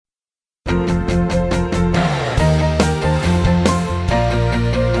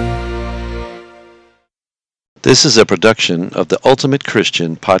This is a production of the Ultimate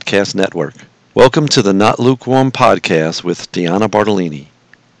Christian Podcast Network. Welcome to the Not Lukewarm Podcast with Deanna Bartolini,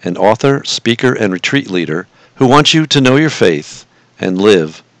 an author, speaker, and retreat leader who wants you to know your faith and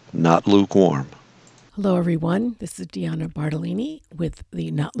live not lukewarm. Hello, everyone. This is Deanna Bartolini with the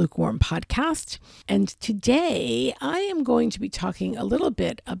Not Lukewarm Podcast. And today I am going to be talking a little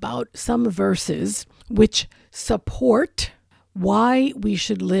bit about some verses which support why we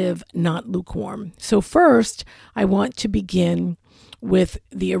should live not lukewarm. So first, I want to begin with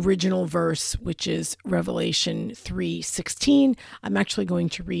the original verse, which is Revelation 3:16. I'm actually going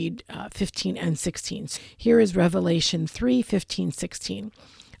to read 15 and 16. Here is Revelation 3:15, 16.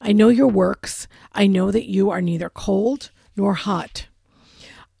 I know your works. I know that you are neither cold nor hot.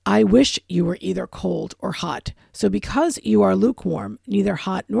 I wish you were either cold or hot. So because you are lukewarm, neither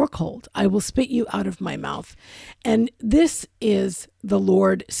hot nor cold, I will spit you out of my mouth. And this is the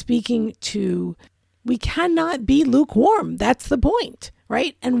Lord speaking to, we cannot be lukewarm. That's the point,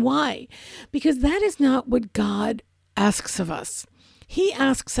 right? And why? Because that is not what God asks of us. He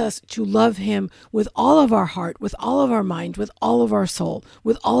asks us to love him with all of our heart, with all of our mind, with all of our soul,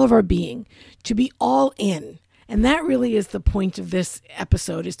 with all of our being, to be all in. And that really is the point of this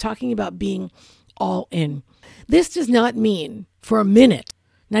episode, is talking about being all in. This does not mean for a minute,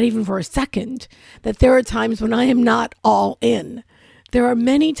 not even for a second, that there are times when I am not all in. There are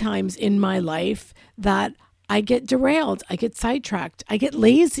many times in my life that I get derailed, I get sidetracked, I get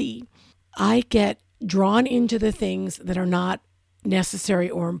lazy, I get drawn into the things that are not necessary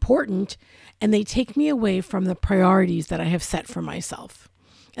or important, and they take me away from the priorities that I have set for myself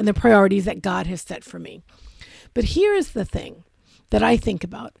and the priorities that God has set for me. But here is the thing that I think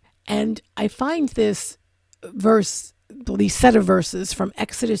about, and I find this verse, these set of verses from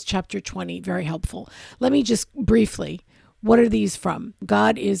Exodus chapter 20 very helpful. Let me just briefly, what are these from?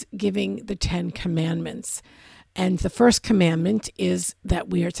 God is giving the 10 commandments, and the first commandment is that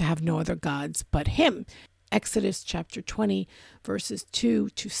we are to have no other gods but him. Exodus chapter 20, verses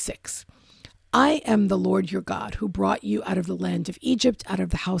 2-6. I am the Lord your God who brought you out of the land of Egypt, out of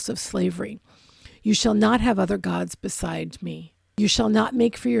the house of slavery. You shall not have other gods beside me. You shall not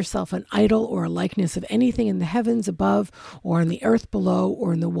make for yourself an idol or a likeness of anything in the heavens above, or in the earth below,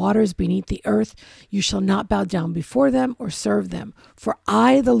 or in the waters beneath the earth. You shall not bow down before them or serve them. For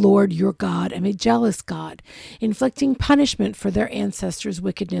I, the Lord your God, am a jealous God, inflicting punishment for their ancestors'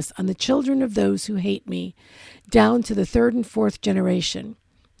 wickedness on the children of those who hate me, down to the third and fourth generation.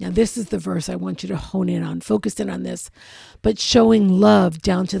 Now, this is the verse I want you to hone in on, focus in on this. But showing love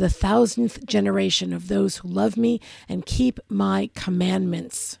down to the 1,000th generation of those who love me and keep my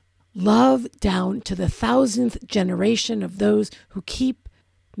commandments. Love down to the 1,000th generation of those who keep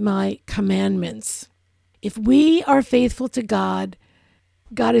my commandments. If we are faithful to God,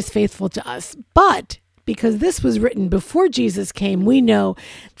 God is faithful to us. But because this was written before Jesus came, we know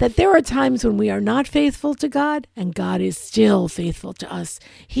that there are times when we are not faithful to God, and God is still faithful to us.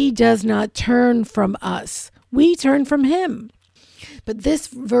 He does not turn from us. We turn from him. But this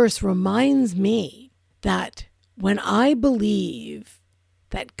verse reminds me that when I believe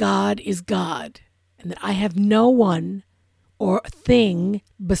that God is God, and that I have no one or thing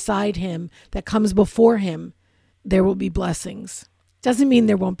beside him that comes before him, there will be blessings. Doesn't mean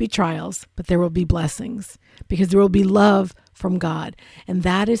there won't be trials, but there will be blessings, because there will be love from God. And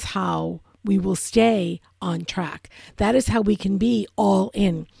that is how we will stay on track. That is how we can be all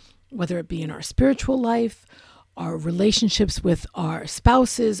in, whether it be in our spiritual life, our relationships with our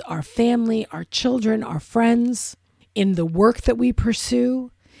spouses, our family, our children, our friends, in the work that we pursue,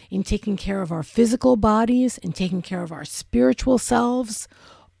 in taking care of our physical bodies, in taking care of our spiritual selves,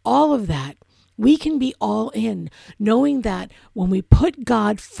 all of that. We can be all in, knowing that when we put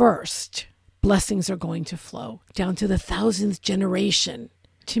God first, blessings are going to flow down to the 1,000th generation.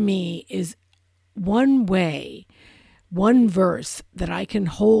 To me, is one way, one verse that I can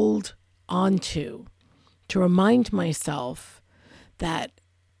hold on to remind myself that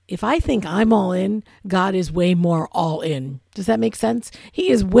if I think I'm all in, God is way more all in. Does that make sense?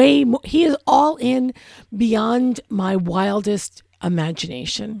 He is way more, he is all in beyond my wildest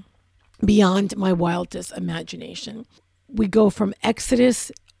imagination. Beyond my wildest imagination. We go from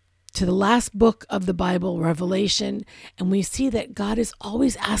Exodus to the last book of the Bible, Revelation, and we see that God is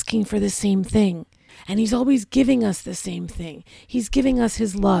always asking for the same thing. And he's always giving us the same thing. He's giving us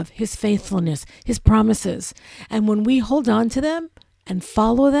his love, his faithfulness, his promises. And when we hold on to them and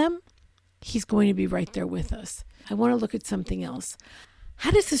follow them, he's going to be right there with us. I want to look at something else. How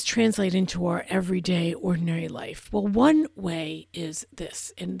does this translate into our everyday, ordinary life? Well, one way is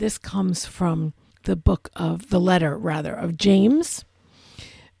this, and this comes from the letter of James,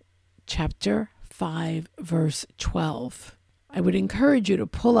 chapter 5, verse 12. I would encourage you to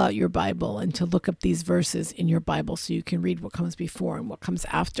pull out your Bible and to look up these verses in your Bible so you can read what comes before and what comes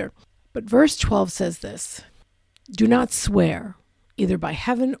after. But verse 12 says this: "Do not swear, either by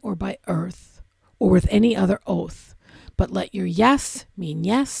heaven or by earth, or with any other oath, but let your yes mean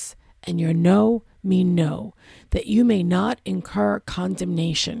yes, and your no mean no, that you may not incur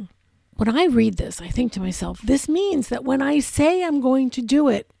condemnation." When I read this, I think to myself, this means that when I say I'm going to do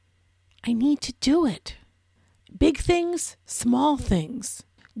it, I need to do it. Big things, small things.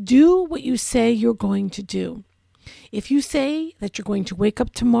 Do what you say you're going to do. If you say that you're going to wake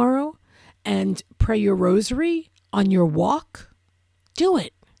up tomorrow and pray your rosary on your walk, do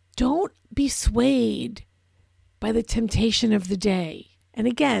it. Don't be swayed by the temptation of the day. And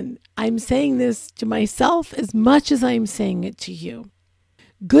again, I'm saying this to myself as much as I'm saying it to you.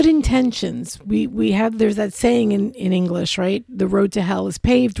 Good intentions. There's that saying in English, right? The road to hell is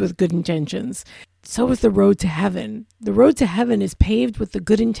paved with good intentions. So is the road to heaven. The road to heaven is paved with the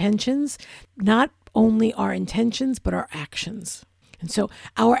good intentions, not only our intentions, but our actions. And so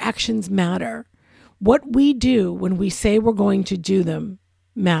our actions matter. What we do when we say we're going to do them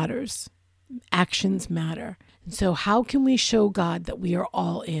matters. Actions matter. And so how can we show God that we are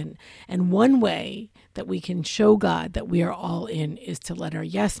all in? And one way that we can show God that we are all in is to let our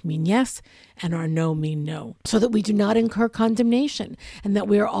yes mean yes and our no mean no, so that we do not incur condemnation and that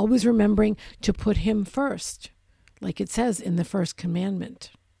we are always remembering to put Him first, like it says in the first commandment.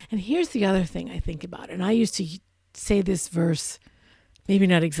 And here's the other thing I think about, and I used to say this verse, maybe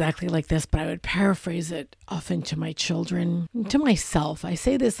not exactly like this, but I would paraphrase it often to my children, to myself. I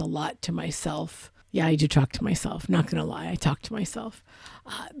say this a lot to myself. Yeah, I do talk to myself. Not going to lie, I talk to myself.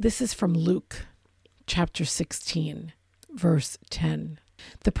 This is from Luke chapter 16, verse 10.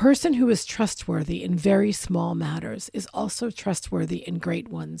 "The person who is trustworthy in very small matters is also trustworthy in great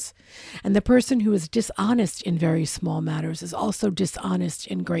ones. And the person who is dishonest in very small matters is also dishonest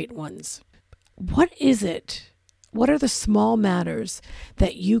in great ones." What is it? What are the small matters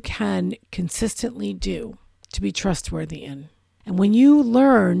that you can consistently do to be trustworthy in? And when you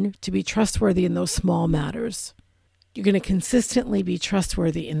learn to be trustworthy in those small matters, you're going to consistently be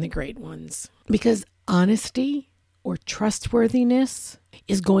trustworthy in the great ones. Because honesty or trustworthiness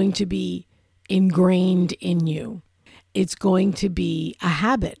is going to be ingrained in you. It's going to be a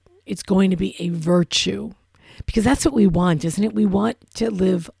habit. It's going to be a virtue. Because that's what we want, isn't it? We want to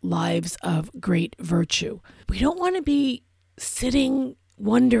live lives of great virtue. We don't want to be sitting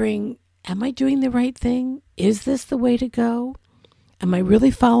wondering, am I doing the right thing? Is this the way to go? Am I really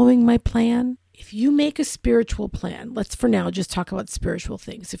following my plan? If you make a spiritual plan, let's for now just talk about spiritual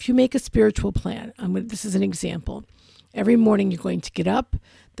things. If you make a spiritual plan, this is an example. Every morning you're going to get up.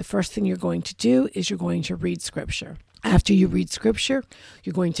 The first thing you're going to do is you're going to read scripture. After you read scripture,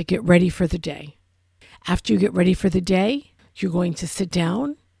 you're going to get ready for the day. After you get ready for the day, you're going to sit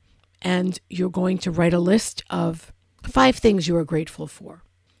down and you're going to write a list of 5 things you are grateful for.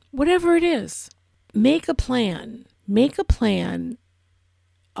 Whatever it is, make a plan. Make a plan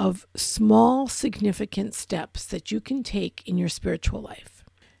of small, significant steps that you can take in your spiritual life.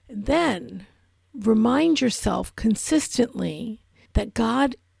 Then remind yourself consistently that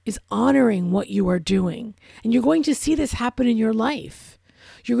God is honoring what you are doing. And you're going to see this happen in your life.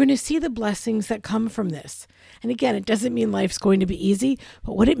 You're going to see the blessings that come from this. And again, it doesn't mean life's going to be easy,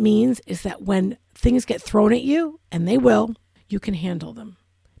 but what it means is that when things get thrown at you, and they will, you can handle them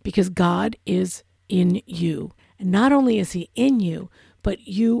because God is in you. And not only is He in you, but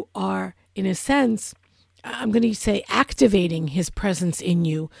you are, in a sense, I'm going to say activating His presence in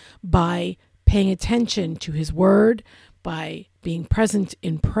you by paying attention to His word, by being present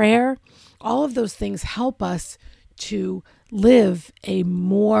in prayer. All of those things help us to live a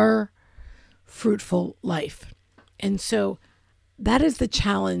more fruitful life. And so that is the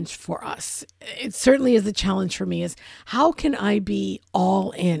challenge for us. It certainly is the challenge for me, is how can I be all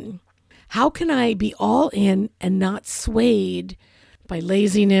in? How can I be all in and not swayed by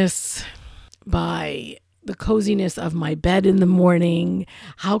laziness, by the coziness of my bed in the morning?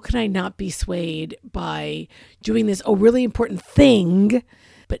 How can I not be swayed by doing this really important thing,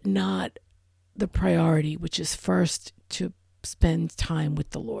 but not the priority, which is first to spend time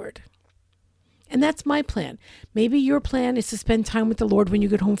with the Lord? And that's my plan. Maybe your plan is to spend time with the Lord when you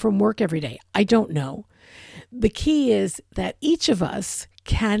get home from work every day. I don't know. The key is that each of us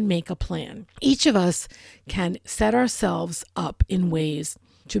can make a plan. Each of us can set ourselves up in ways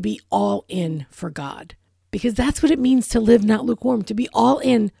to be all in for God. Because that's what it means to live not lukewarm, to be all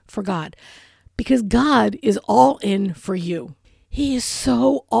in for God. Because God is all in for you. He is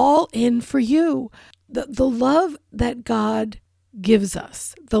so all in for you. The love that God gives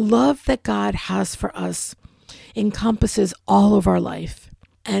us, the love that God has for us, encompasses all of our life.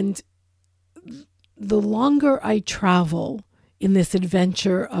 And the longer I travel in this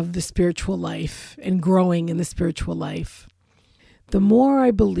adventure of the spiritual life and growing in the spiritual life, the more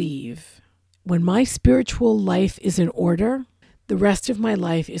I believe when my spiritual life is in order, the rest of my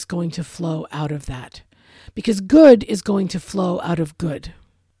life is going to flow out of that. Because good is going to flow out of good.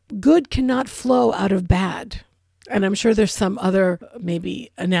 Good cannot flow out of bad. And I'm sure there's some other maybe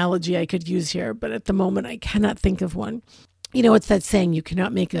analogy I could use here, but at the moment I cannot think of one. You know, it's that saying, you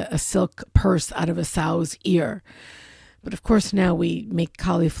cannot make a silk purse out of a sow's ear. But of course now we make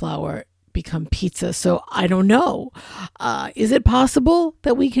cauliflower become pizza. So I don't know. Is it possible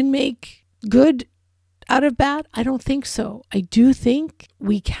that we can make good out of bad? I don't think so. I do think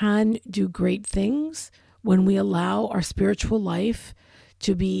we can do great things when we allow our spiritual life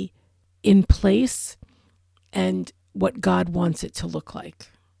to be in place and what God wants it to look like.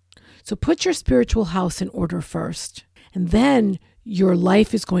 So put your spiritual house in order first, and then your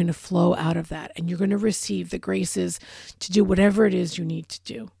life is going to flow out of that, and you're going to receive the graces to do whatever it is you need to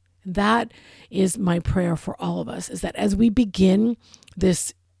do. And that is my prayer for all of us, is that as we begin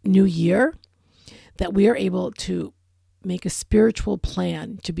this new year, that we are able to make a spiritual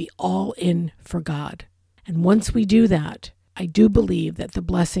plan to be all in for God. And once we do that, I do believe that the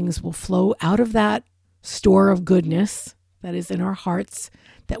blessings will flow out of that store of goodness that is in our hearts,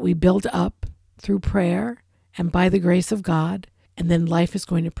 that we build up through prayer and by the grace of God. And then life is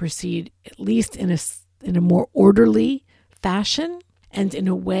going to proceed at least in a more orderly fashion and in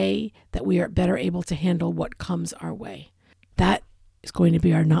a way that we are better able to handle what comes our way. That is going to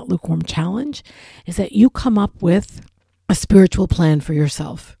be our Not Lukewarm challenge, is that you come up with a spiritual plan for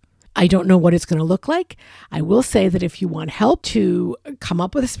yourself. I don't know what it's going to look like. I will say that if you want help to come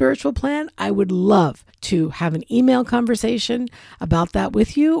up with a spiritual plan, I would love to have an email conversation about that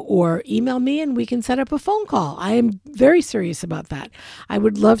with you, or email me and we can set up a phone call. I am very serious about that. I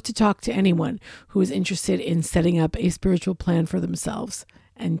would love to talk to anyone who is interested in setting up a spiritual plan for themselves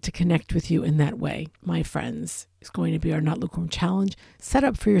and to connect with you in that way. My friends, it's going to be our Not Lukewarm challenge. Set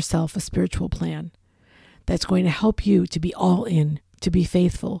up for yourself a spiritual plan that's going to help you to be all in, to be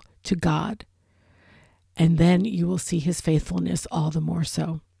faithful to God. And then you will see his faithfulness all the more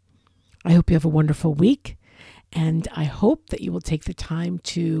so. I hope you have a wonderful week. And I hope that you will take the time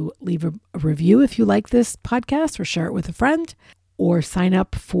to leave a review if you like this podcast, or share it with a friend, or sign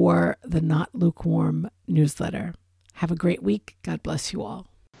up for the Not Lukewarm newsletter. Have a great week. God bless you all.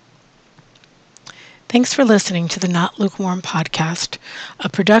 Thanks for listening to the Not Lukewarm podcast, a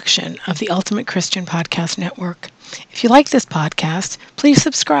production of the Ultimate Christian Podcast Network. If you like this podcast, please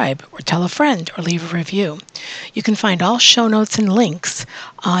subscribe or tell a friend or leave a review. You can find all show notes and links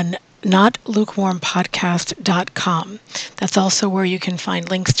on notlukewarmpodcast.com. That's also where you can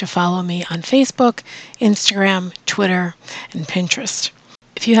find links to follow me on Facebook, Instagram, Twitter, and Pinterest.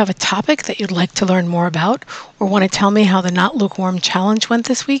 If you have a topic that you'd like to learn more about, or want to tell me how the Not Lukewarm challenge went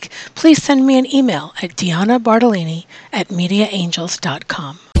this week, please send me an email at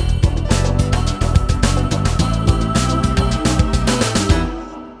dianabartolini@mediaangels.com.